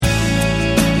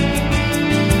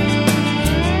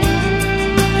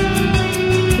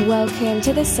Welcome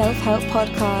to the Self-Help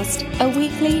Podcast, a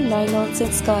weekly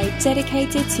no-nonsense guide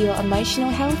dedicated to your emotional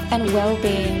health and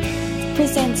well-being.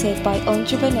 Presented by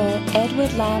entrepreneur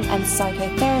Edward Lamb and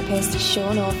psychotherapist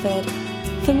Sean Orford.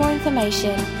 For more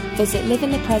information, visit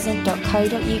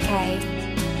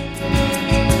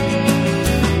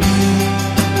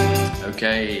liveinthepresent.co.uk.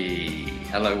 Okay,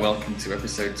 hello, welcome to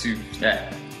episode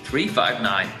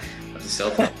 359 of the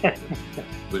Self-Help.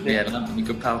 With me, Ed Lamb, and my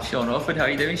good pal Sean Orford. How are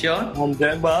you doing, Sean? I'm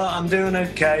doing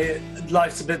okay.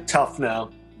 Life's a bit tough now.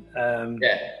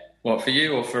 What, for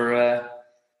you or for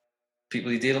people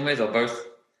you're dealing with, or both?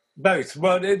 Both.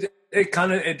 Well,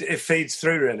 it feeds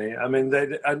through, really. I mean,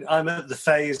 I'm at the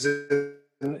phase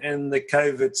in the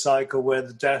COVID cycle where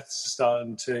the deaths are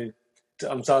I'm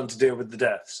starting to deal with the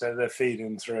deaths, so they're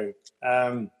feeding through.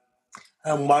 And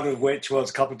one of which was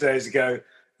a couple of days ago,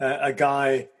 a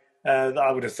guy that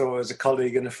I would have thought was a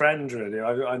colleague and a friend, really.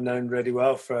 I've known really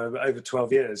well for over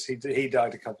 12 years. He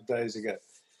died a couple of days ago.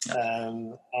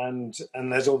 And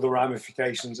there's all the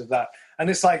ramifications of that. And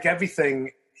it's like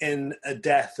everything in a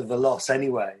death of a loss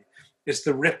anyway. It's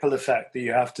the ripple effect that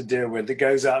you have to deal with that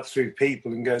goes out through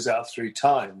people and goes out through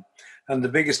time. And the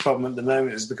biggest problem at the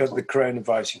moment is because of the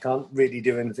coronavirus, you can't really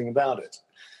do anything about it.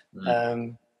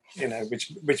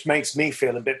 Which makes me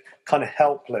feel a bit kind of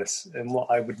helpless in what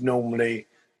I would normally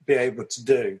be able to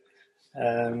do.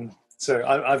 So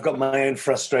I've got my own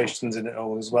frustrations in it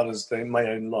all, as well as my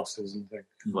own losses and things.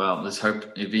 Well, let's hope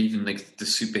if even the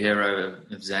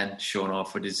superhero of Zen, Sean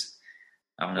Orford, is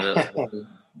having a little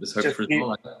there's hope for it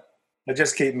all. I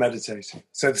just keep meditating.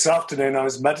 So this afternoon I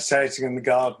was meditating in the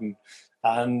garden,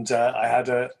 and I had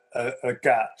a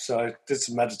gap, so I did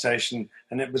some meditation,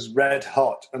 and it was red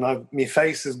hot, and my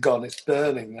face is gone. It's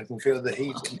burning. I can feel the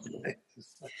heat.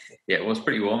 Yeah, it was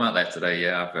pretty warm out there today.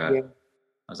 I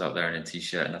was out there in a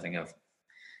t-shirt, and I think I've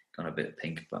gone a bit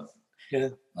pink. But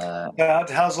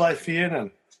how's life for you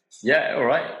then? Yeah, all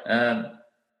right.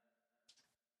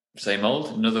 Same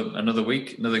old. Another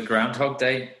week, another Groundhog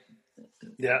Day.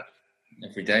 Yeah,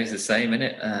 every day is the same, isn't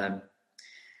it?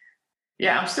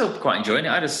 I'm still quite enjoying it.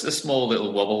 I had a small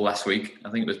little wobble last week.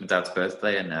 I think it was my dad's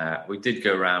birthday, and we did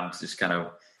go around, just kind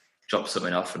of drop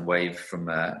something off and wave from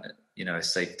a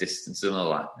safe distance and all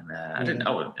that. And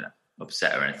I wasn't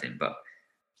upset or anything, but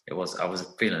I was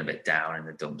feeling a bit down in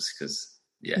the dumps because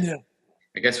I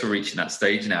guess we're reaching that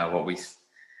stage now.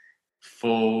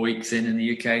 4 weeks in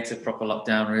the UK to proper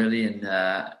lockdown, really, and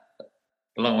a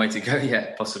long way to go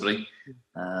yet, possibly.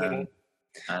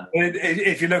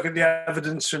 If you look at the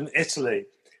evidence from Italy,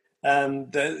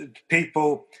 the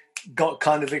people got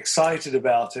kind of excited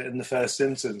about it in the first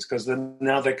instance because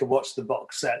now they could watch the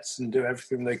box sets and do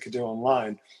everything they could do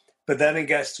online. But then it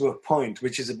gets to a point,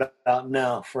 which is about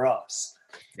now for us,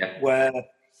 where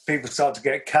people start to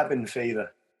get cabin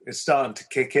fever. It's starting to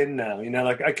kick in now.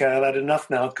 Okay, I've had enough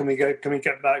now. Can we get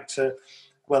back to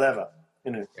whatever?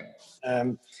 And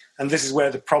this is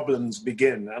where the problems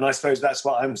begin. And I suppose that's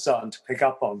what I'm starting to pick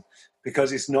up on,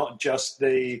 because it's not just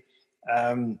the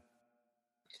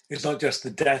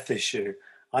death issue.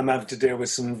 I'm having to deal with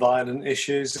some violent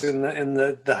issues in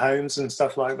the homes and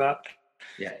stuff like that.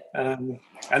 Yeah. And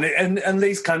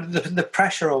these kind of the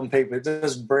pressure on people, it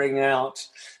does bring out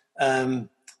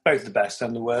both the best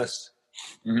and the worst.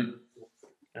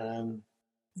 Mm-hmm.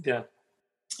 Okay.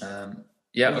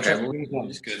 We're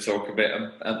just going to talk a bit,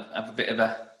 have a bit of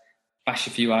bash a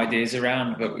few ideas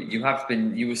around. But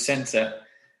you were sent a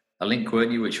link,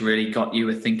 weren't you, which really got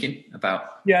you thinking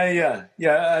about? Yeah.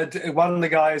 One of the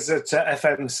guys at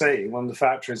FMC, one of the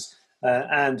factories,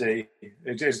 Andy,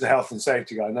 who is the health and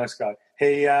safety guy, nice guy.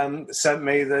 He sent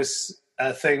me this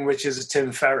thing, which is a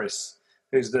Tim Ferriss,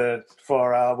 who's the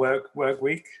 4-hour work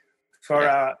week,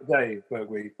 4-hour day work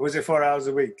week. Or was it 4 hours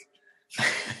a week?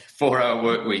 4-hour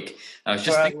work week. I was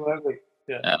just thinking,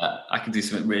 yeah. I can do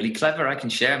something really clever. I can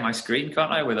share my screen,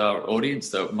 can't I, with our audience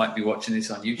that might be watching this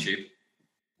on YouTube.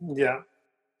 Yeah.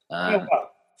 That's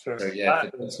good. Yeah.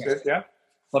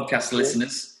 Podcast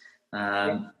listeners,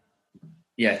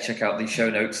 check out the show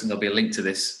notes, and there'll be a link to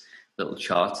this little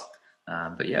chart.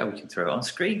 We can throw it on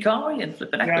screen, can't we? And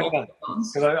flip it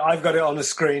because I've got it on the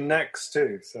screen next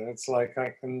too, so it's like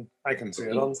I can see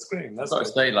it on screen. That's I've got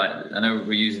to say, I know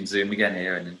we're using Zoom again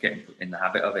here and getting in the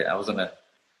habit of it.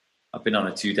 I've been on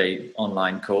a 2-day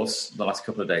online course the last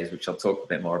couple of days, which I'll talk a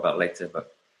bit more about later.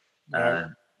 But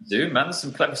Zoom, man, there's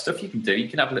some clever stuff you can do. You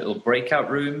can have little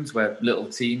breakout rooms where little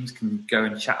teams can go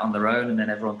and chat on their own, and then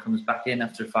everyone comes back in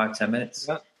after 5-10 minutes.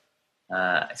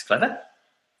 Yeah. It's clever.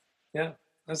 Yeah,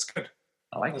 that's good.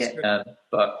 I like it.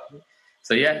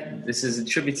 This is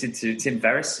attributed to Tim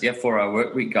Ferriss, 4-hour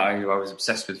work week guy who I was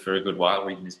obsessed with for a good while,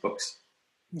 reading his books.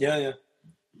 Yeah.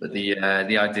 But the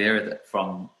idea that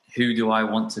from who do I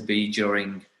want to be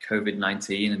during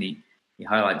COVID-19, and he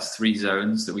highlights 3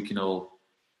 zones that we can all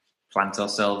plant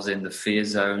ourselves in: the fear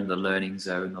zone, the learning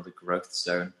zone, or the growth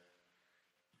zone.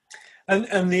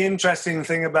 And the interesting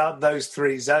thing about those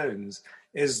 3 zones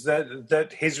is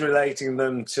that he's relating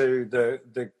them to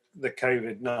the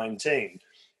COVID-19,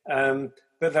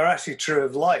 but they're actually true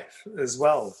of life as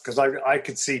well, because I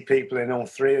could see people in all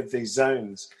 3 of these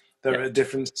zones that are at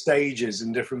different stages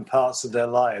in different parts of their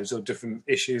lives or different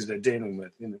issues they're dealing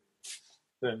with.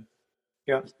 So,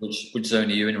 yeah. Which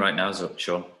zone are you in right now,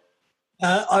 Sean?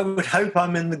 I would hope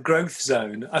I'm in the growth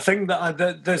zone. I think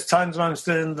that there's times when I'm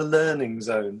still in the learning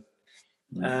zone.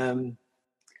 And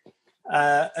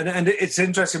it's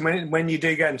interesting when you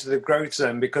do get into the growth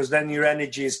zone, because then your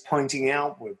energy is pointing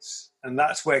outwards, and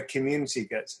that's where community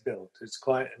gets built. It's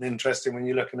quite an interesting when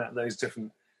you're looking at those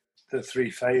the 3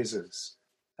 phases.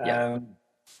 So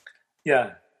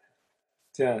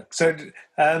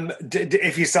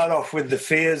if you start off with the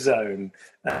fear zone,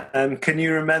 can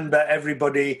you remember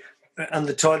everybody and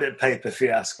the toilet paper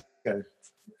fiasco?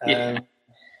 So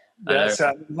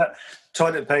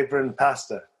toilet paper and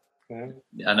pasta.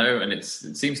 I know, and it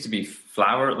seems to be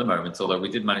flour at the moment, although we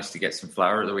did manage to get some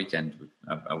flour at the weekend.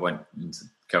 I went into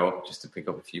Co-op just to pick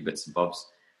up a few bits and bobs.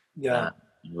 And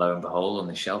lo and behold, on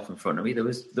the shelf in front of me, there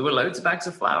were loads of bags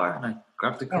of flour, and I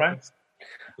grabbed a couple. Right.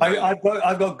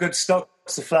 I've got good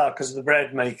stocks of flour because of the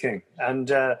bread making,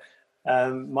 and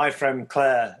my friend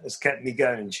Claire has kept me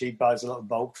going. She buys a lot of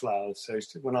bulk flour, so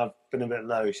when I've been a bit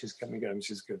low, she's kept me going.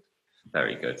 She's good.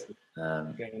 Very good.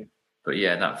 But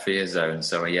yeah, that fear zone.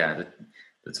 So the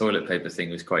toilet paper thing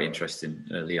was quite interesting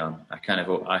early on. I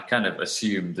kind of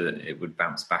assumed that it would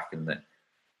bounce back, and that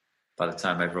by the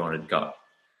time everyone had got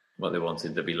what they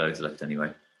wanted, there'd be loads left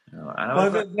anyway.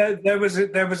 There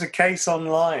was a case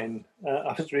online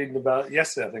I was reading about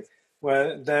yesterday, I think,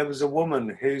 where there was a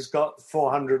woman who's got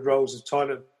 400 rolls of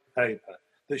toilet paper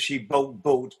that she bulk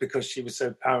bought because she was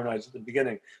so paranoid at the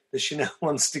beginning that she now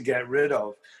wants to get rid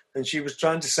of. And she was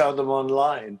trying to sell them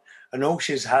online, and all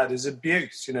she's had is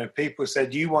abuse. People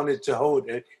said, you wanted to hoard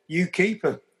it, you keep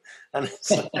them. And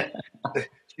it's like,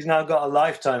 she's now got a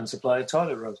lifetime supply of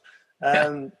toilet rolls.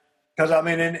 Because,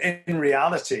 in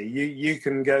reality, you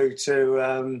can go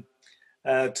to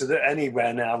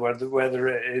anywhere now, whether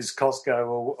it is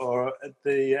Costco or at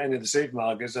any of the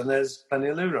supermarkets, and there's plenty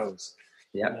of loo rolls.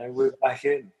 Yeah. We're back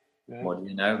in. Yeah. What do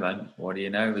you know, man? What do you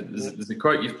know? There's a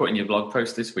quote you've put in your blog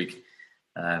post this week.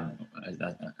 I don't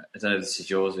know if this is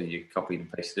yours or you copied and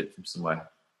pasted it from somewhere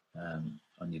on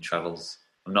your travels.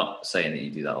 I'm not saying that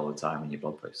you do that all the time in your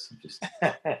blog posts. I'm just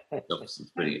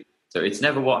it's pretty good. So it's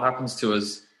never what happens to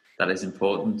us that is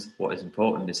important. What is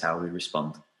important is how we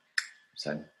respond.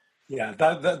 So yeah,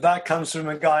 that comes from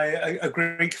a guy, a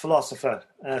Greek philosopher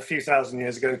a few thousand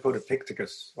years ago called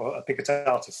Epictetus or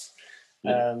Epictetus.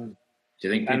 Yeah. Do you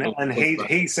think people? And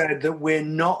he said that we're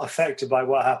not affected by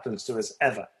what happens to us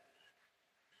ever.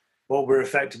 What we're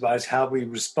affected by is how we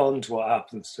respond to what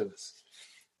happens to us,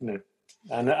 and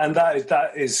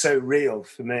that is so real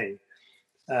for me.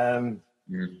 I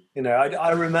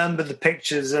remember the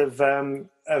pictures of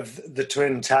the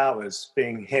Twin Towers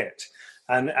being hit,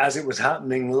 and as it was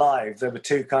happening live, there were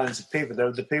 2 kinds of people. There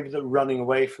were the people that were running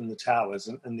away from the towers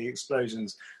and the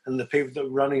explosions, and the people that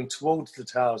were running towards the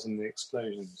towers and the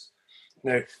explosions.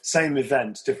 Same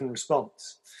event, different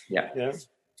response. Yeah.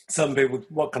 Some people,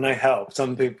 what can I help?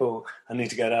 Some people, I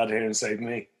need to get out of here and save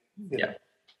me. Yeah.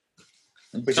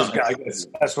 Which is, I guess,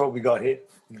 that's what we got here.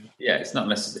 Yeah, it's not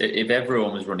necessary. If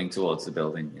everyone was running towards the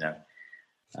building,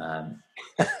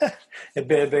 it'd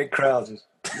be a bit crowded.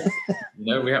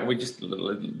 We just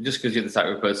because you're the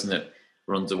type of person that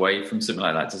runs away from something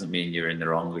like that doesn't mean you're in the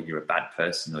wrong or you're a bad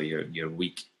person or you're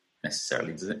weak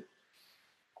necessarily, does it?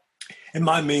 It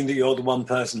might mean that you're the one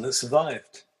person that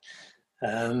survived.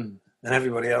 And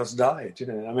everybody else died.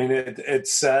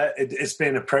 It's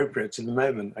been appropriate to the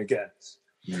moment, I guess.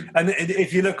 And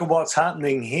if you look at what's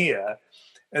happening here,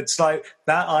 it's like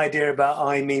that idea about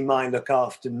I, me, mine, look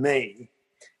after me.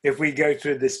 If we go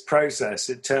through this process,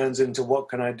 it turns into what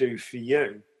can I do for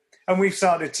you? And we've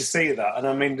started to see that. And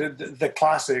the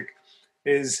classic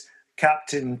is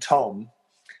Captain Tom,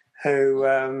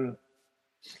 who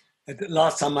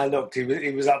last time I looked,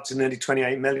 he was up to nearly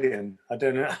 28 million. I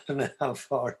don't know how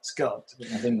far it's got. I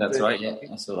think that's right. Yeah,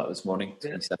 I saw that this morning.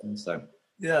 27. So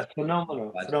yeah,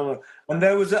 phenomenal. And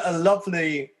there was a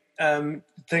lovely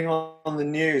thing on the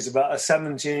news about a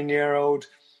 17-year-old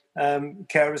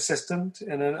care assistant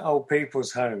in an old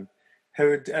people's home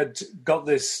who had got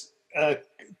this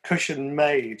cushion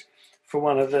made for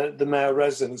one of the male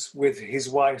residents with his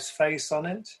wife's face on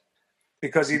it.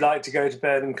 because he liked to go to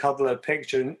bed and cuddle a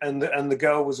picture, and the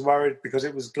girl was worried because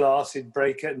it was glass, he'd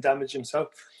break it and damage himself.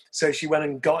 So she went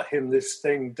and got him this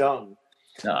thing done.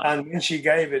 Oh. And when she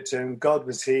gave it to him, God,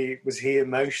 was he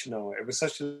emotional. It was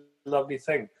such a lovely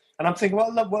thing. And I'm thinking,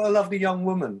 what a lovely young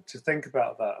woman to think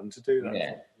about that and to do that.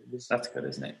 Yeah, that's good,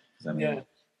 isn't it? I mean,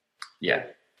 yeah.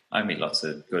 I meet lots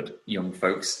of good young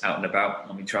folks out and about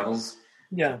on my travels.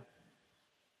 Yeah.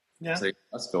 So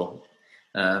that's cool.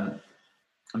 I'm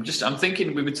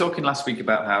thinking, we were talking last week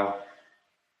about how,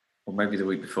 or maybe the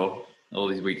week before, all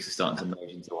these weeks are starting to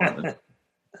merge into one of them,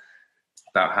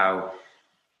 about how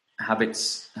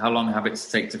long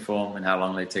habits take to form and how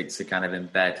long they take to kind of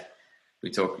embed.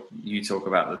 You talk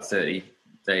about the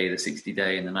 30-day, the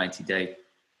 60-day, and the 90-day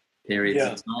periods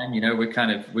of time. You know,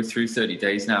 we're through 30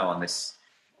 days now on this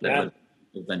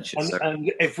adventure.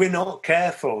 And if we're not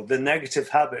careful, the negative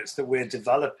habits that we're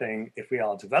developing, if we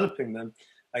are developing them,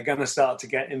 are going to start to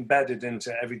get embedded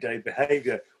into everyday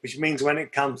behaviour, which means when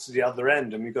it comes to the other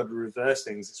end and we've got to reverse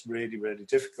things, it's really, really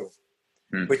difficult.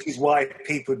 Which is why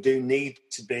people do need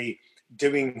to be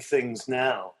doing things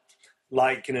now,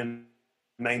 like, you know,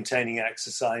 maintaining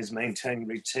exercise, maintaining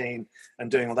routine, and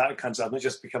doing all that kind of stuff, not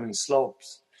just becoming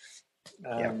slobs.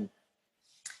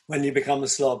 When you become a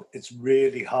slob, it's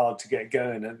really hard to get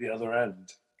going at the other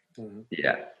end. Mm-hmm.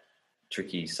 Yeah,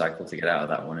 tricky cycle to get out of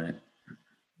that one, isn't it?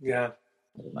 Yeah.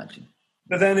 I'd imagine.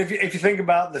 But then if you think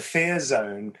about the fear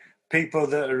zone, people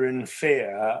that are in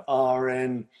fear are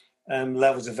in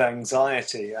levels of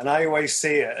anxiety. And I always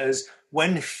see it as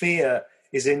when fear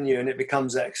is in you and it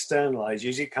becomes externalized,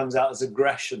 usually it comes out as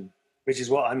aggression, which is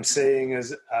what I'm seeing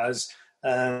as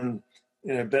a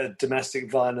bit of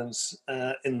domestic violence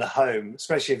in the home,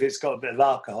 especially if it's got a bit of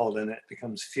alcohol in it, it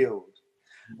becomes fueled.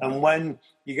 And when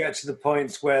you get to the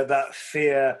point where that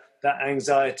fear, that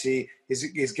anxiety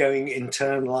is going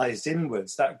internalized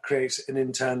inwards, that creates an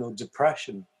internal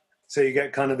depression. So you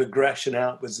get kind of aggression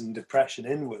outwards and depression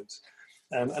inwards.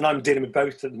 And I'm dealing with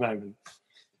both at the moment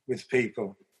with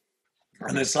people.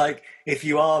 And it's like, if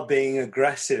you are being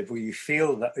aggressive or you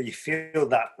feel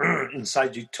that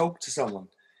inside you, talk to someone.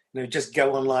 You know, just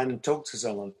go online and talk to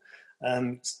someone.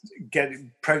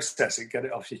 Process it, get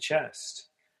it off your chest.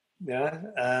 Yeah.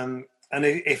 And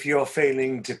if you're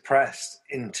feeling depressed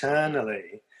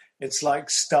internally, it's like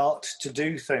start to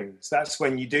do things. That's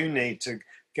when you do need to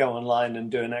go online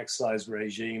and do an exercise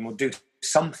regime or do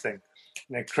something.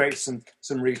 You know, create some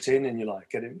routine in your life,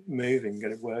 get it moving,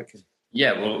 get it working.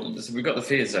 Yeah, well, so we've got the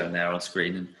fear zone there on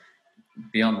screen, and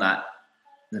beyond that,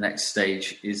 the next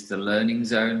stage is the learning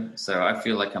zone. So I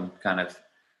feel like I'm kind of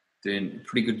doing a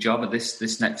pretty good job at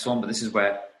this next one, but this is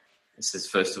where it says,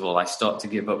 first of all, I start to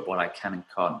give up what I can and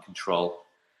can't control.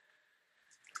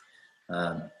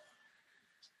 You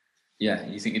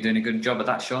think you're doing a good job at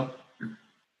that, Sean?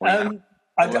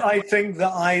 I think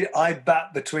that I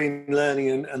bat between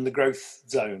learning and the growth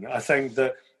zone. I think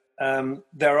that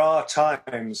there are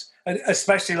times, and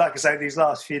especially, like I say, these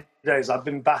last few days, I've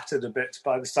been battered a bit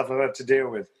by the stuff I've had to deal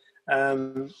with.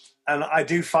 And I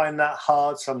do find that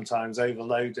hard sometimes,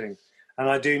 overloading. And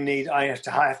I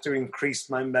have to increase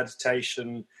my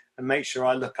meditation and make sure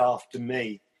I look after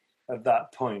me at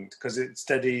that point, because it's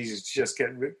dead easy to just get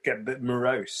a bit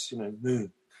morose, you know.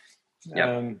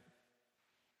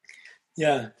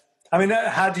 Yeah. I mean,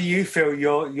 how do you feel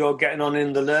you're getting on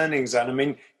in the learning zone? I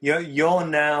mean, you're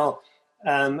now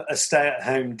a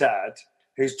stay-at-home dad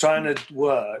who's trying to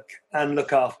work and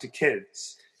look after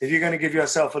kids. If you're going to give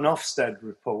yourself an Ofsted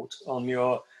report on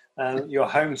your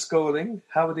homeschooling,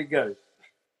 how would it go?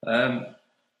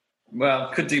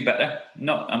 Well, could do better.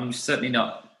 I'm certainly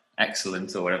not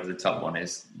excellent or whatever the top one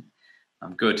is.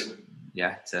 I'm good.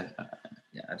 I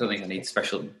don't think I need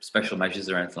special measures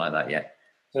or anything like that yet.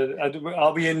 So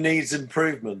are we in needs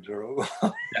improvement? Or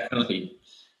Definitely.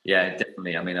 Yeah,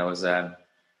 definitely. I mean, I was, so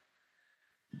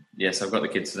I've got the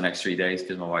kids for the next 3 days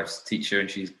because my wife's a teacher and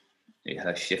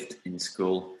her shift in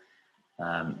school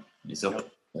is up,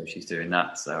 so she's doing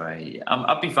that. So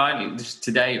I'll be fine. Just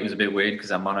today it was a bit weird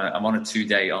because I'm on a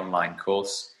 2-day online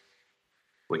course,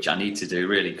 which I need to do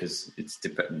really because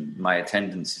my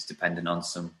attendance is dependent on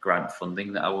some grant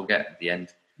funding that I will get at the end.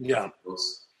 Yeah. Of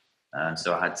course.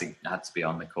 So I had to be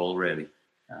on the call really.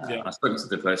 I spoke to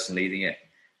the person leading it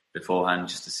beforehand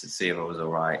just to see if I was all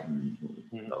right. And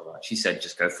she said,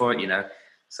 "Just go for it," you know.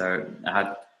 So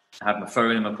I had my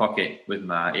phone in my pocket with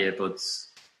my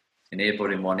earbuds, an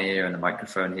earbud in one ear and a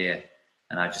microphone here,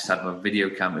 and I just had my video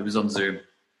cam. It was on Zoom,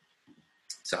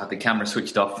 so I had the camera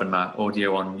switched off and my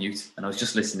audio on mute, and I was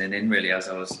just listening in really as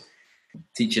I was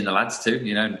teaching the lads too,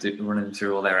 you know, running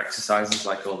through all their exercises,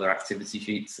 like all their activity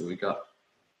sheets that we got.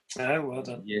 Oh, well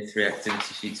done. Year 3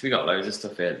 activity sheets. We got loads of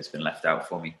stuff here that's been left out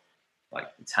for me. Like,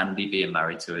 it's handy being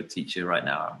married to a teacher right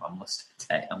now, I must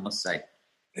say.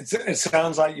 It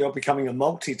sounds like you're becoming a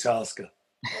multitasker.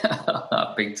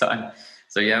 Big time.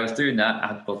 So yeah, I was doing that. I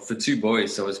had both the 2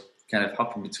 boys, so I was kind of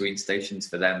hopping between stations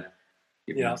for them,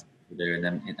 giving them stuff to do, and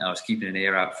then I was keeping an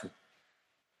ear out for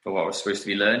what I was supposed to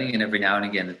be learning. And every now and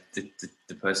again,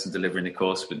 the person delivering the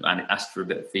course and asked for a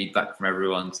bit of feedback from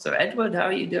everyone. So, Edward, how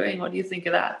are you doing? What do you think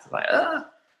of that? Like,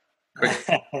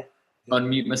 quick,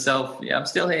 unmute myself. Yeah, I'm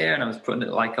still here, and I was putting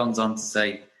little icons on to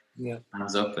say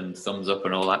hands up and thumbs up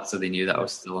and all that, so they knew that I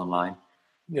was still online.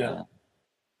 Yeah.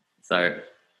 So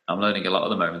I'm learning a lot at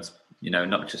the moment.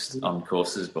 Not just on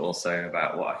courses, but also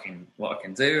about what I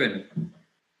can do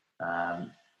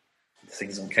and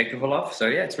things I'm capable of. So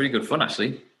yeah, it's really good fun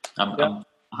actually. I'm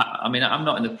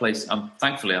not in the place.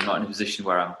 Thankfully I'm not in a position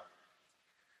where I'm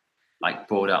like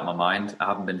bored out of my mind. I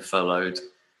haven't been furloughed.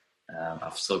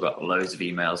 I've still got loads of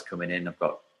emails coming in. I've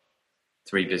got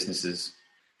 3 businesses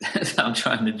that I'm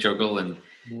trying to juggle and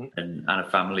a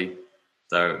family.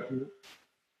 So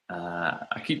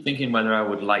I keep thinking whether I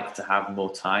would like to have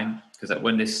more time, because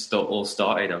when this all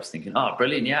started, I was thinking, oh,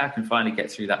 brilliant, yeah, I can finally get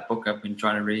through that book I've been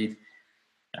trying to read.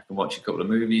 I can watch a couple of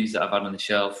movies that I've had on the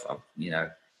shelf.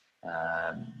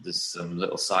 There's some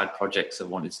little side projects I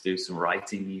wanted to do, some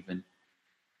writing even.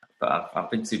 But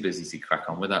I've been too busy to crack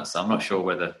on with that, so I'm not sure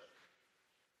whether,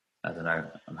 I don't know,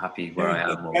 I'm happy where I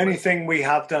am. The only thing we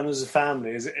have done as a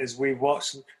family is we've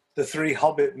watched the 3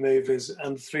 Hobbit movies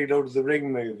and 3 Lord of the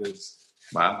Ring movies.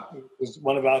 Wow. It was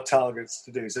one of our targets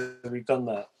to do, so we've done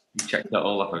that. You checked that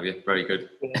all up, have you? Very good.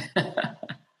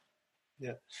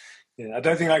 Yeah. I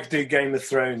don't think I could do Game of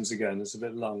Thrones again. It's a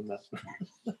bit long, that.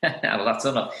 Well,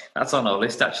 that's on our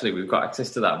list, actually. We've got access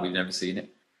to that. We've never seen it.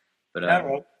 But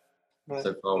right.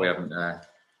 So far we haven't.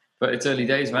 But it's early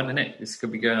days, man, isn't it? This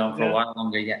could be going on for a while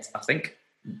longer yet, I think.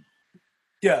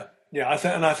 Yeah. I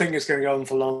think it's going to go on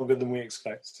for longer than we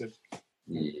expected.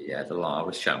 Yeah, I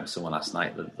was chatting with someone last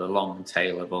night. The long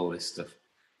tail of all this stuff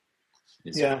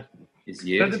is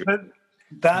years.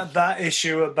 But that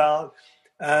issue about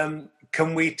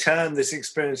can we turn this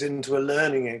experience into a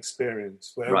learning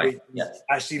experience where we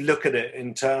actually look at it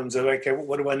in terms of, okay,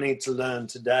 what do I need to learn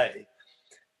today?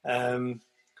 And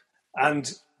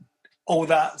all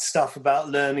that stuff about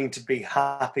learning to be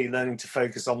happy, learning to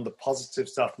focus on the positive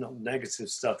stuff, not negative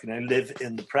stuff, live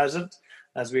in the present.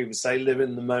 As we would say, live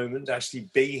in the moment, actually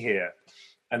be here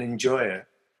and enjoy it.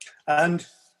 And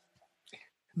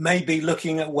maybe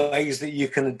looking at ways that you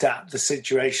can adapt the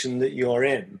situation that you're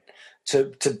in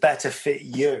to better fit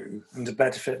you and to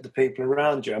better fit the people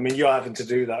around you. I mean, you're having to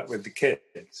do that with the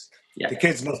kids. Yeah. The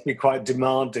kids must be quite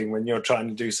demanding when you're trying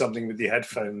to do something with your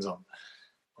headphones on.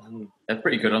 They're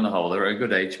pretty good on the whole. They're at a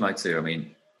good age, my 2. I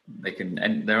mean, they can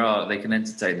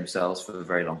entertain themselves for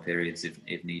very long periods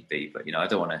if need be. But, I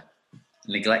don't want to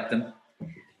neglect them,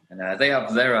 and they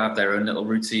have their own little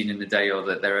routine in the day, or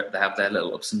that they have their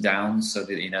little ups and downs. So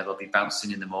that they'll be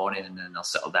bouncing in the morning, and then they'll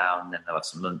settle down, and then they'll have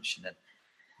some lunch, and then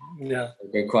they'll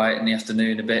go quiet in the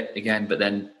afternoon a bit again. But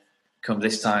then come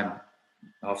this time,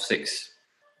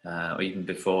 6:30, or even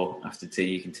before, after tea,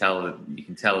 you can tell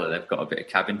that they've got a bit of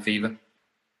cabin fever.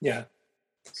 Yeah.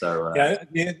 So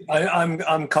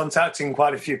I'm contacting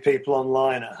quite a few people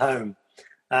online at home.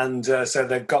 And so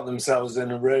they've got themselves in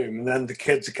a room, and then the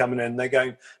kids are coming in. They're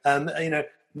going,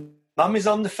 Mum is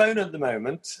on the phone at the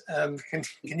moment. Can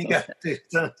you go do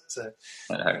that? So,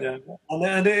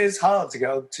 and it is hard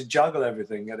to juggle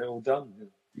everything, get it all done.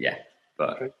 Yeah,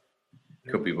 but it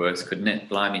could be worse, couldn't it?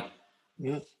 Blimey.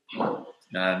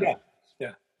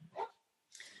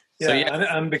 So,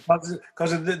 and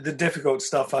because of the difficult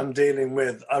stuff I'm dealing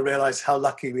with, I realise how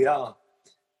lucky we are.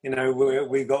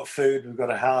 We've got food, we've got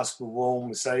a house, we're warm,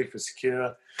 we're safe, we're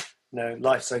secure.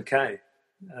 Life's okay.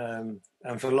 And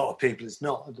for a lot of people, it's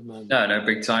not at the moment. No,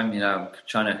 big time. I'm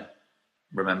trying to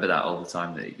remember that all the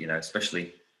time. That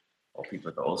especially people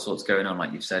have got all sorts going on,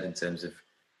 like you've said, in terms of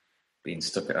being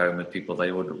stuck at home with people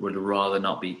they would rather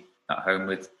not be at home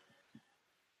with.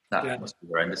 That must be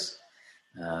horrendous.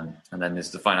 And then there's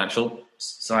the financial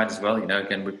side as well.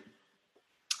 Again, we're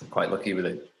quite lucky with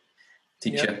it.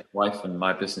 Teacher, wife, and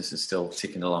my business is still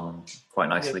ticking along quite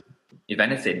nicely. If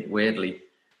anything, weirdly,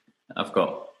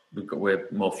 we're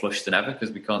more flush than ever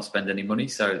because we can't spend any money.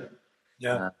 So,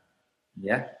 it's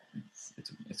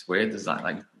weird. There's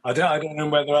that I don't know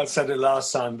whether I said it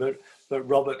last time, but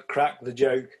Robert cracked the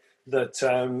joke that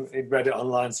he'd read it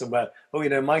online somewhere.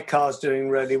 Oh, my car's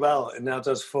doing really well. It now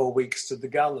does 4 weeks to the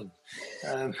gallon.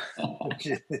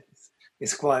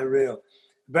 It's quite real.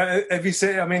 But have you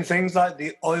seen, things like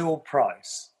the oil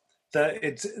price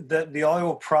that the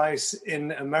oil price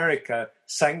in America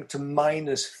sank to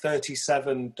minus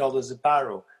 $37 a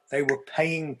barrel. They were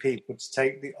paying people to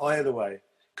take the oil away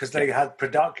because they had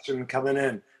production coming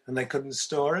in and they couldn't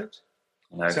store it.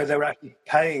 No. So they were actually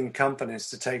paying companies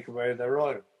to take away their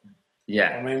oil.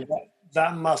 Yeah. I mean,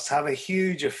 that must have a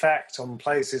huge effect on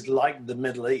places like the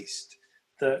Middle East,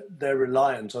 that they're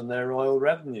reliant on their oil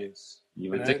revenues. You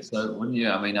would think so, wouldn't you?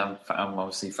 I mean, I'm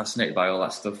obviously fascinated by all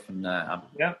that stuff, and I'm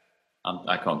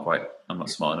not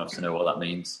smart enough to know what that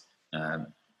means.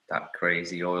 That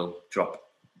crazy oil drop.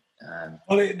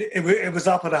 Well, it was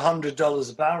up at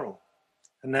 $100 a barrel,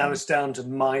 and now it's down to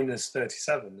minus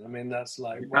 37. I mean, that's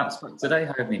like today.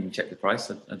 I haven't even checked the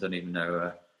price. I don't even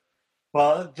know.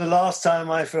 Well, the last time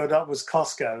I filled up was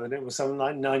Costco, and it was something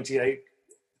like 98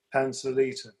 pence a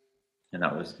litre. And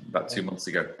that was about 2 months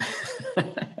ago.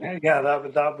 Yeah,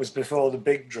 that was before the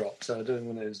big drop, so I don't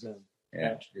know what it is now.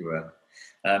 Yeah, true.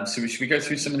 So should we go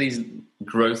through some of these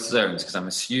growth zones? Because I'm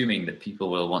assuming that people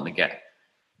will want to get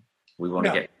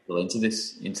people into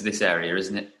this area,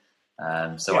 isn't it?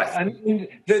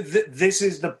 This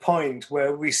is the point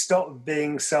where we stop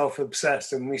being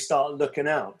self-obsessed and we start looking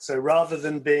out. So rather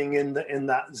than being in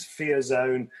that fear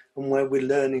zone and where we're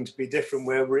learning to be different,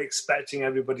 where we're expecting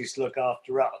everybody to look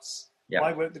after us,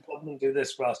 why won't the government do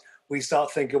this for us? We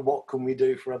start thinking, what can we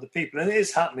do for other people? And it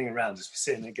is happening around us.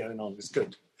 We're seeing it going on. It's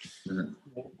good. Mm-hmm.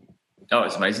 Oh,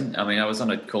 it's amazing. I mean, I was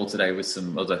on a call today with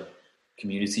some other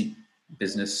community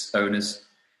business owners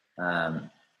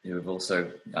who have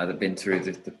also either been through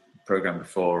the program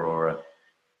before or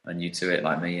are new to it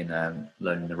like me and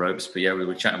learning the ropes. But yeah, we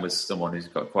were chatting with someone who's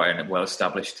got quite a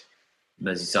well-established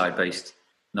Merseyside-based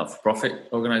not-for-profit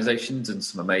organisations and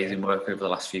some amazing work over the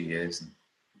last few years. And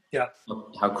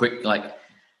how quick, like,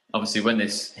 obviously when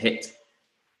this hit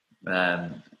a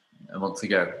month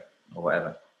ago or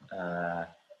whatever,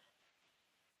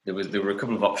 there were a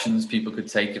couple of options people could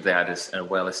take if they had a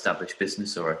well-established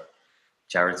business or a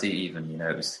charity even. You know,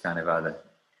 it was kind of either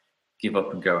give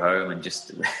up and go home and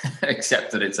just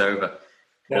accept that it's over,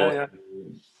 or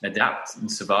adapt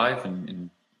and survive and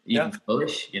even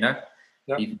flourish, you know.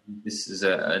 Even this is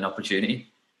an opportunity.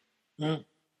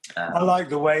 I like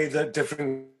the way that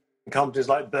different companies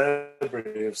like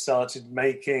Burberry have started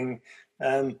making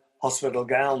hospital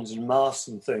gowns and masks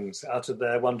and things out of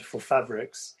their wonderful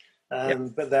fabrics,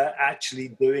 but they're actually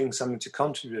doing something to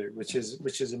contribute, which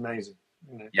is amazing.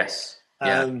 You know? Yes.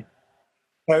 So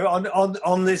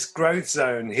on this growth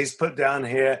zone, he's put down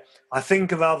here, I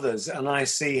think of others and I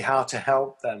see how to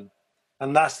help them.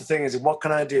 And that's the thing, is what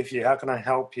can I do for you? How can I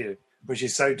help you? Which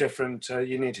is so different to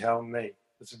you need to help me.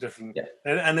 It's a different,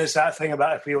 and it's that thing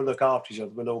about if we all look after each other,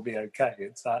 we'll all be okay.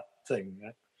 It's that thing.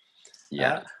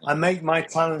 I make my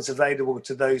talents available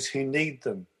to those who need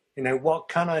them. You know, what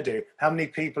can I do? How many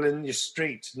people in your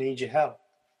street need your help?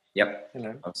 Yep. You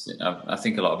know, I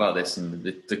think a lot about this, and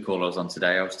the call I was on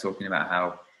today, I was talking about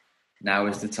how now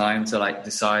is the time to like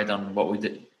decide on what we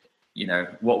did, you know,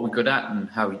 what we're good at and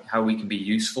how we can be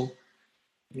useful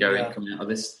coming out of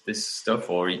this stuff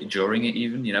or during it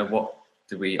even, you know, what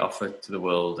do we offer to the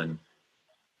world? And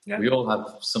we all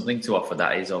have something to offer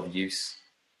that is of use.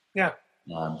 Yeah.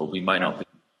 But we might not be,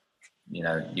 you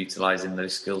know, utilizing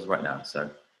those skills right now. So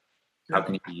how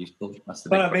can you be useful? That's the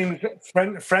big question. I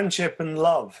mean, friendship and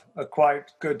love are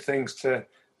quite good things to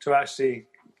actually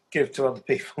give to other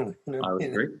people. You know? I would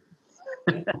agree.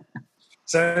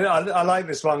 So I like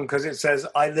this one because it says,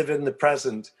 I live in the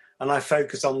present and I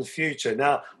focus on the future.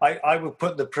 Now, I would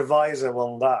put the proviso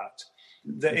on that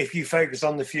if you focus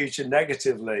on the future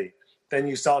negatively, then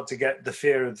you start to get the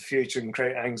fear of the future and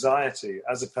create anxiety,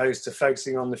 as opposed to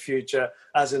focusing on the future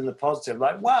as in the positive.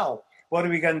 Like, wow, what are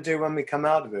we going to do when we come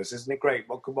out of this? Isn't it great?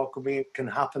 What can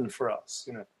happen for us?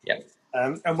 You know. Yeah.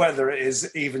 And whether it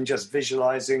is even just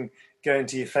visualizing going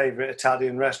to your favorite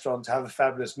Italian restaurant to have a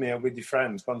fabulous meal with your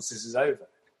friends once this is over.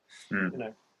 You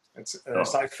know, it's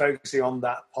like focusing on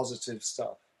that positive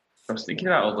stuff. I was thinking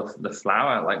about all the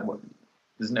flour, like what.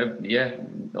 There's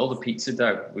all the pizza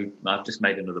dough. I've just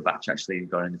made another batch actually and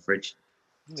got in the fridge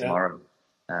tomorrow.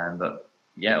 But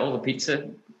yeah, all the pizza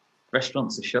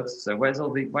restaurants are shut. So where's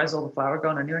all the flour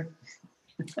gone anyway?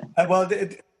 Well,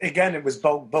 it was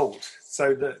bulk,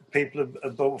 so that people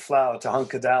have bought flour to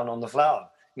hunker down on the flour.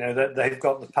 You know, they've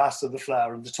got the pasta, the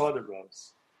flour, and the toilet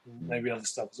rolls, maybe other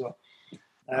stuff as well.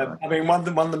 I mean, one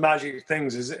of the magic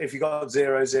things is if you got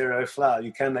 0 flour,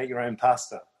 you can make your own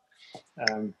pasta.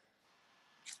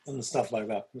 And stuff like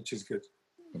that, which is good.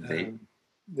 Indeed.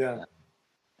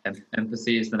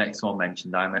 Empathy is the next one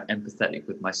mentioned. I'm empathetic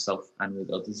with myself and with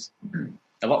others.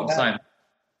 A lot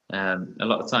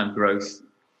of time, growth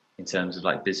in terms of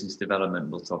like business development,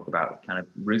 we'll talk about kind of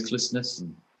ruthlessness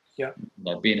and Yeah.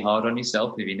 being hard on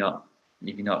yourself if you don't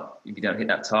hit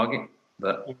that target.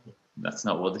 But that's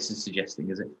not what this is suggesting,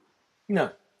 is it?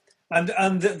 No.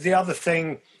 And the other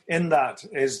thing in that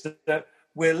is that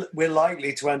we're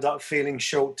likely to end up feeling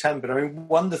short-tempered. I mean,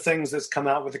 one of the things that's come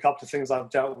out with a couple of things I've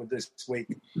dealt with this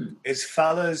week is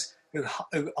fellas who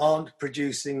aren't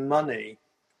producing money,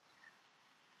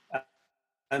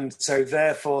 and so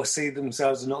therefore see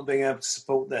themselves as not being able to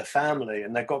support their family,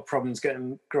 and they've got problems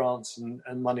getting grants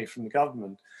and money from the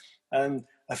government, and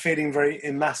are feeling very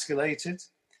emasculated.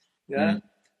 Yeah.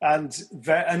 And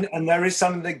there is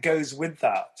something that goes with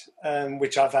that,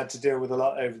 which I've had to deal with a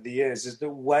lot over the years, is that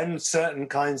when certain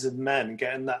kinds of men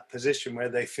get in that position where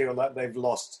they feel like they've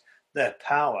lost their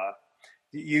power,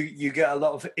 you get a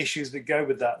lot of issues that go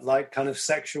with that, like kind of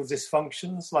sexual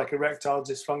dysfunctions, like erectile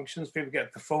dysfunctions. People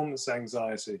get performance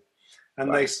anxiety, and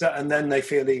right. And then they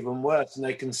feel even worse, and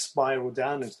they can spiral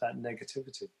down into that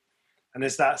negativity. And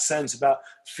it's that sense about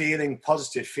feeling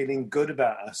positive, feeling good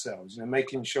about ourselves,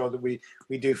 making sure that we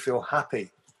do feel happy,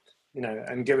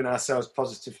 and giving ourselves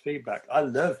positive feedback. I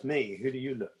love me. Who do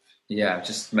you love? Yeah, I've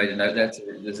just made a note there.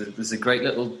 There's a great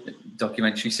little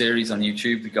documentary series on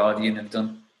YouTube, The Guardian have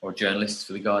done, or journalists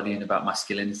for The Guardian, about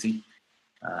masculinity,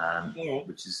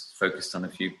 which is focused on a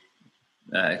few,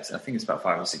 I think it's about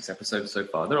 5 or 6 episodes so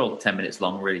far. They're all 10 minutes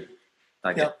long, really.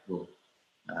 Cool.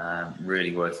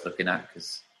 Really worth looking at,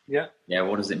 because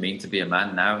what does it mean to be a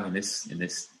man now in this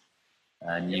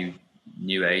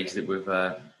new age that we've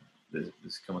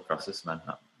that's come across us, man?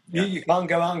 You can't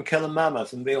go out and kill a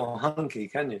mammoth and be all hunky,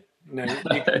 can you? You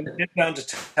can get down to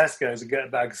Tesco's and get a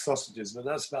bag of sausages, but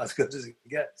that's about as good as it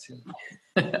gets.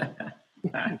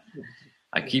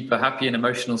 I keep a happy and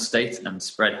emotional state and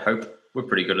spread hope. We're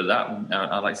pretty good at that,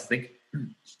 I like to think.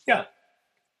 Yeah,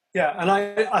 and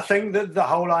I think that the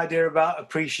whole idea about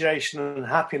appreciation and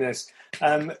happiness,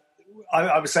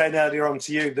 I was saying earlier on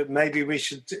to you that maybe we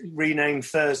should rename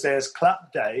Thursday as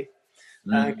Clap Day,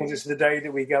 because it's the day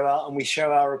that we go out and we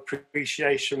show our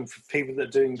appreciation for people that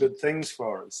are doing good things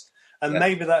for us. And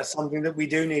maybe that's something that we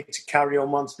do need to carry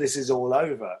on once this is all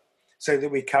over, so that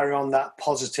we carry on that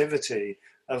positivity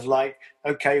of like,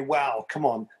 okay, wow, come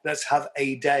on, let's have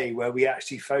a day where we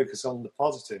actually focus on the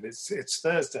positive. It's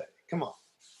Thursday. Come on.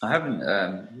 I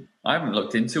haven't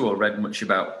looked into or read much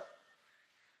about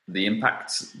the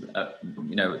impacts.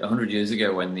 100 years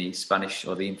ago when the Spanish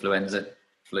or the influenza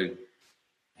flu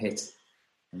hit,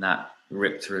 and that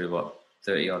ripped through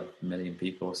 30 odd million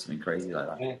people or something crazy like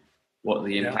that. Yeah. What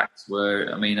the impacts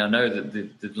were. I mean, I know that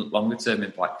the longer term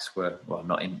impacts were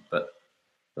but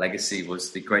legacy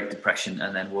was the Great Depression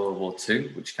and then World War II,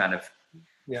 which kind of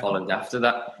followed after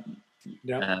that.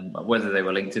 Yeah. Whether they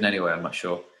were linked in any way, I'm not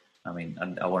sure. I mean,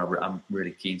 I'm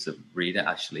really keen to read it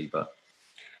actually, but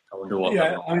I wonder what.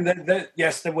 Yeah, I mean,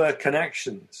 yes, there were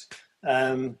connections,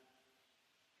 and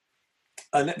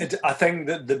I think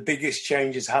that the biggest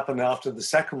changes happened after the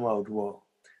Second World War,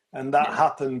 and that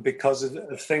happened because of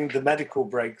the medical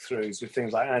breakthroughs with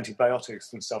things like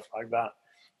antibiotics and stuff like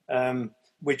that,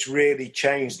 which really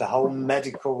changed the whole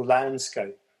medical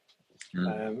landscape,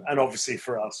 and obviously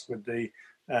for us with the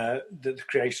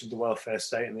creation of the welfare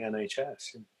state and the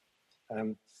NHS.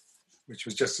 Which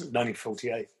was just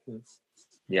 1948.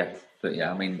 Yeah, but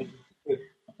I mean,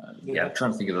 I'm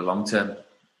trying to think of the long term,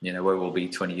 where we'll be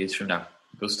 20 years from now.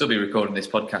 We'll still be recording this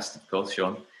podcast, of course,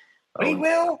 Sean. We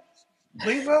will.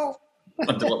 I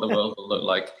wonder what the world will look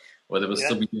like, whether we'll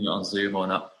still be doing it on Zoom or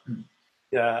not.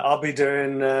 Yeah, I'll be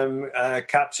doing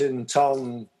Captain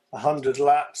Tom 100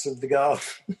 laps of the garden.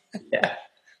 Yeah.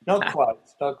 Not quite.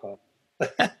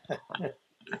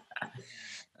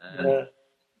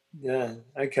 Yeah,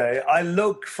 okay. I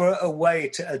look for a way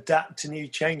to adapt to new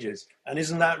changes. And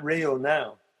isn't that real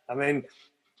now? I mean,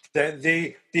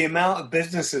 the amount of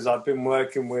businesses I've been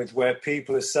working with where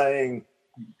people are saying,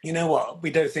 you know what,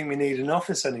 we don't think we need an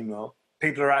office anymore.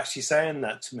 People are actually saying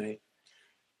that to me.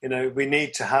 We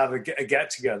need to have a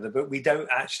get-together, but we don't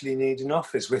actually need an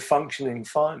office. We're functioning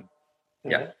fine.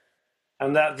 Yeah.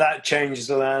 And that changes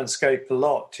the landscape a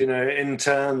lot, in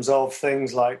terms of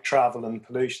things like travel and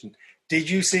pollution. Did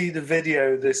you see the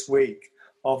video this week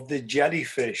of the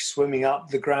jellyfish swimming up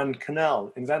the Grand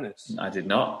Canal in Venice? I did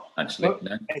not, actually. Look,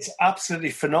 no. It's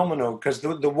absolutely phenomenal because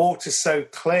the water's so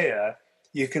clear,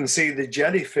 you can see the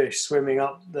jellyfish swimming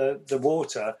up the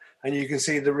water, and you can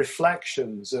see the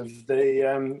reflections of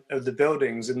the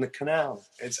buildings in the canal.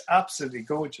 It's absolutely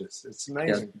gorgeous. It's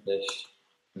amazing. Jellyfish,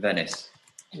 Venice.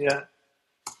 Yeah.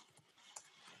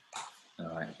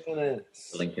 All right.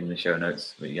 Venice. Link in the show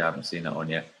notes, but you haven't seen that one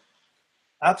yet.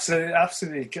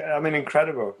 Absolutely. I mean,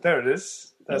 incredible. There it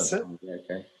is. That's it. Yeah,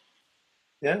 okay.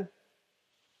 Yeah.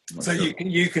 So sure.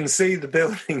 you can see the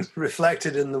building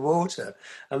reflected in the water,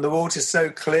 and the water's so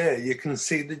clear you can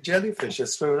see the jellyfish.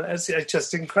 It's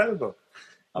just incredible.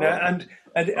 And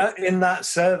in that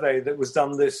survey that was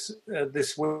done this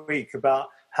week about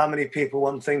how many people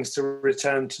want things to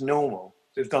return to normal,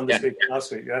 they've done this week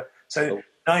last week. Yeah. So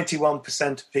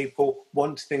 91% of people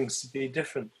want things to be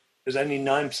different. There's only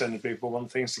 9% of people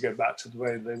want things to go back to the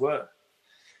way they were.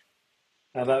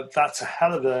 Now that's a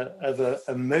hell of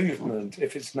a movement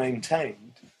if it's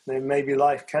maintained. Then maybe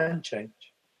life can change.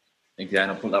 Again,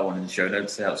 I'll put that one in the show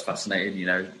notes. That was fascinating,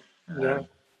 Yeah.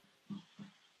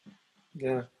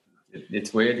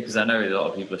 It's weird because I know a lot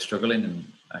of people are struggling, and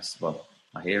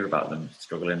I hear about them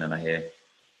struggling, and I hear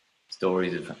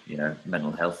stories of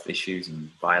mental health issues and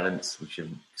violence, which are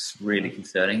really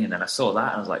concerning. And then I saw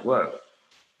that, and I was like, "Whoa,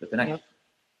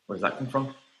 where does that come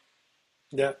from?"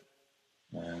 Yeah.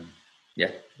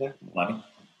 Yeah. Yeah. I'm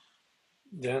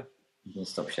going to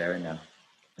stop sharing now.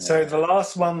 So the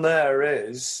last one there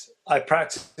is, I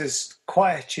practice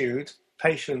quietude,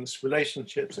 patience,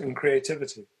 relationships, and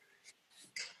creativity,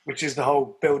 which is the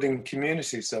whole building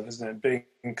community stuff, isn't it? Being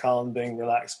calm, being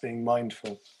relaxed, being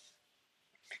mindful.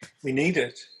 We need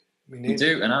it. We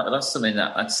do, and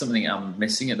that's something I'm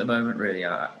missing at the moment, really.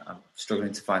 I'm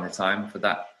struggling to find the time for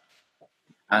that.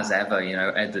 As ever,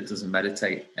 Ed that doesn't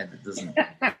meditate, Ed that doesn't...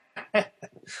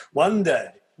 One day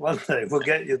we'll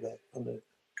get you there.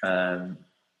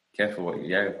 Careful what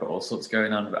you've got all sorts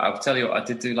going on. But I'll tell you what I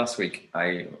did do last week.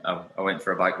 I went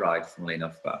for a bike ride, funnily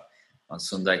enough, but on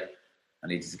Sunday I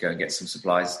needed to go and get some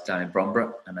supplies down in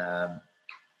Bromborough, and I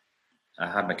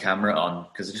had my camera on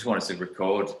because I just wanted to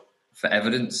record for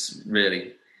evidence,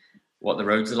 really, what the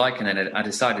roads are like. And then I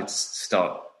decided to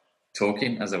start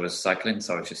talking as I was cycling,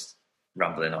 so I was just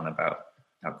rambling on about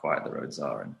how quiet the roads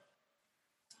are and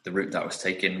the route that I was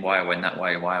taking, why I went that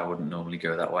way, why I wouldn't normally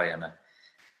go that way, and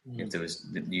if there was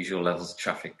the usual levels of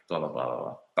traffic, blah, blah, blah,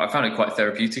 blah. But I found it quite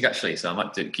therapeutic, actually, so I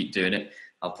might keep doing it.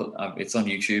 It's on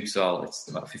YouTube, so it's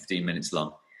about 15 minutes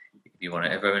long. If you want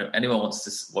to, if anyone wants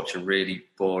to watch a really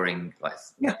boring,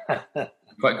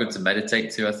 quite good to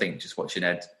meditate to, I think, just watching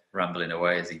Ed rambling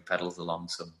away as he pedals along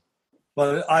some.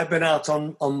 Well, I've been out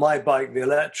on my bike, the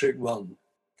electric one,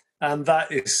 and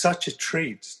that is such a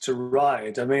treat to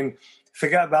ride. I mean,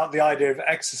 forget about the idea of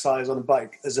exercise on a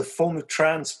bike. As a form of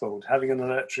transport, having an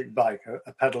electric bike,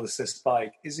 a pedal assist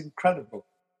bike, is incredible.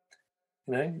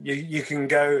 You can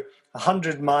go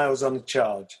 100 miles on a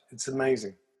charge. It's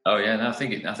amazing. Oh yeah, and I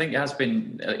think it has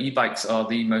been. E-bikes are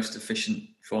the most efficient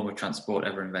form of transport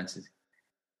ever invented.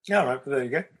 Yeah, right. There you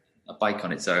go. A bike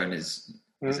on its own is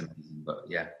amazing, but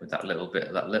yeah, with that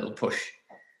little push.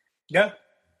 Yeah.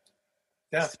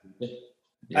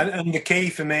 And the key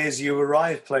for me is you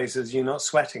arrive places, you're not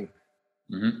sweating.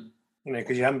 Mm-hmm.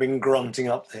 Because you haven't been grunting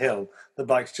up the hill. The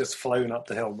bike's just flown up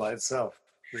the hill by itself.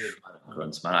 Really. I don't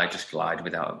grunt, man. I just glide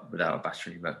without a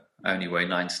battery, but I only weigh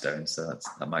 9 stone, so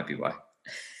that might be why.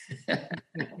 You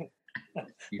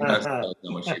know how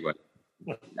much you weigh.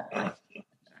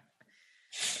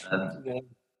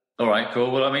 All right, cool.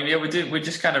 Well, I mean, we're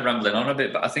just kind of rambling on a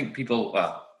bit, but I think people,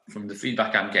 from the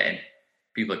feedback I'm getting,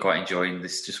 people are quite enjoying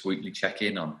this just weekly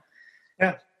check-in on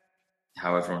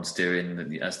how everyone's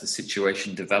doing as the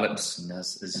situation develops and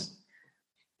as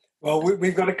well,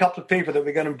 we've got a couple of people that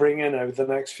we're going to bring in over the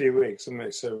next few weeks, haven't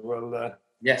we? So we'll be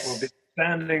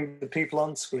expanding the people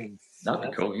on screen.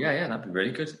 That'd be cool. Yeah, that'd be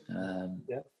really good. And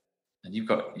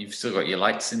you've still got your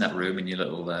lights in that room and your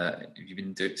little. Have you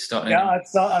been starting? Yeah,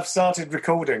 I've started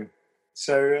recording.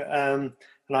 So and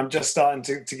I'm just starting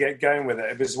to get going with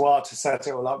it. It was wild to set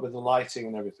it all up with the lighting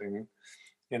and everything.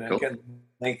 Cool. Get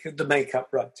the makeup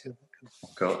right.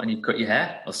 Cool. And you've cut your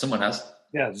hair, or someone has.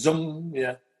 Yeah, zoom.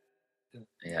 Yeah.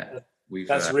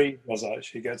 That's Reed was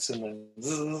actually gets in there.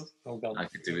 I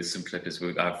could do with some clippers.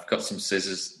 I've got some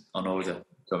scissors on order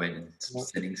coming, and some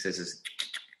thinning scissors.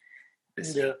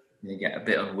 You get a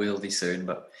bit unwieldy soon,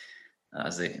 but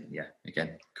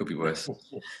again, could be worse.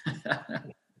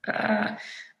 But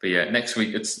yeah, next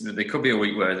week there could be a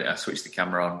week where I switch the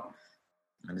camera on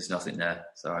and there's nothing there,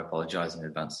 so I apologise in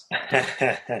advance.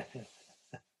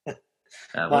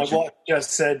 My watch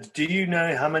just said, "Do you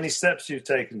know how many steps you've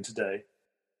taken today?"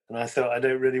 And I thought, I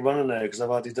don't really want to know because I've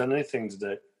hardly done anything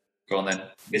today. Go on then.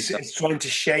 It's trying to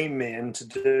shame me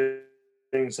into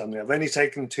doing something. I've only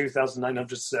taken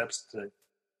 2,900 steps today,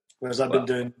 whereas I've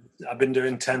been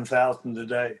doing 10,000 a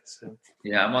day. So.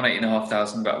 Yeah, I'm on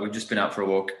 8,500, but we've just been out for a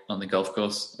walk on the golf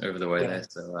course over the way there,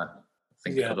 so I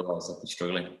think otherwise I'd be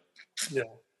struggling. Yeah.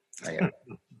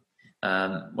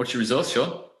 What's your resource,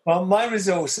 Sean? Well, my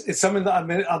resource is something that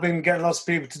I've been getting lots of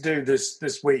people to do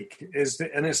this week,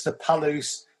 and it's the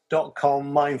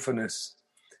Palouse.com mindfulness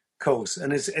course,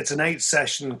 and it's an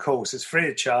 8-session course. It's free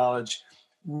of charge,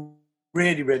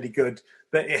 really, really good,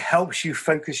 but it helps you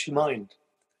focus your mind.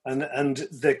 And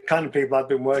the kind of people I've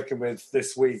been working with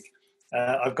this week,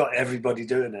 I've got everybody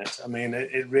doing it. I mean,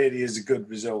 it really is a good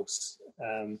resource.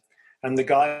 And the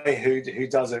guy who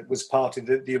does it was part of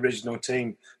the original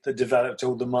team that developed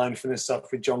all the mindfulness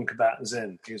stuff with John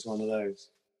Kabat-Zinn. He was one of those.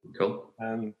 Cool.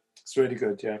 It's really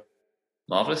good, yeah.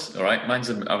 Marvellous. All right. I was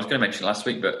going to mention last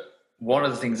week, but one of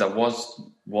the things I was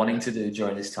wanting to do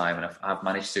during this time, and I've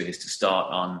managed to, is to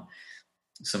start on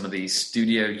some of these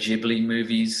Studio Ghibli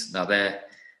movies. Now, they're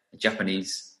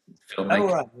Japanese filmmaker.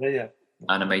 Oh, right. Yeah.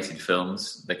 Animated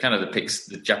films. They're kind of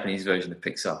the Japanese version of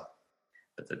Pixar.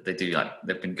 But they do, like,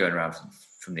 they've been going around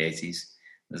from the 80s.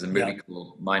 There's a movie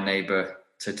called My Neighbor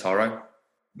Totoro.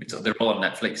 They're all on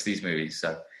Netflix, these movies.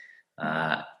 So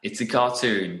it's a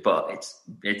cartoon, but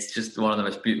it's just one of the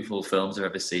most beautiful films I've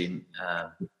ever seen.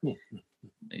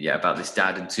 About this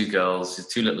dad and two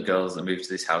little girls that move to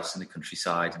this house in the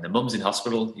countryside, and the mum's in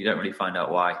hospital. You don't really find out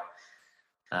why.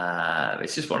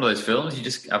 It's just one of those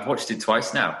films. I've watched it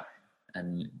twice now,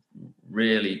 and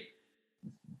really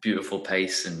beautiful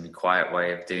pace and quiet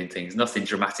way of doing things. Nothing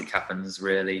dramatic happens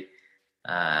really,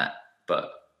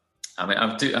 but I mean,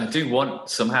 I do want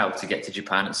somehow to get to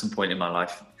Japan at some point in my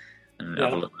life and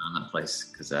have a look around that place,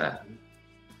 because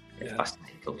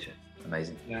fascinating culture,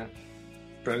 amazing. Yeah,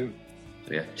 brilliant.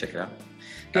 So yeah, check it out.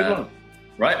 Good one.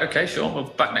 Right, okay, Sean, we're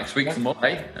back next week for more.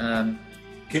 Hey,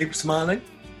 keep smiling,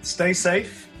 stay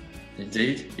safe.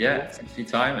 Indeed, yeah. Thanks for your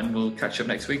time, and we'll catch up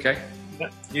next week. Yeah,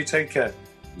 you take care.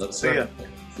 Love to see you.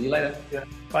 See you later. Yeah.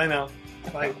 Bye now.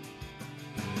 Bye.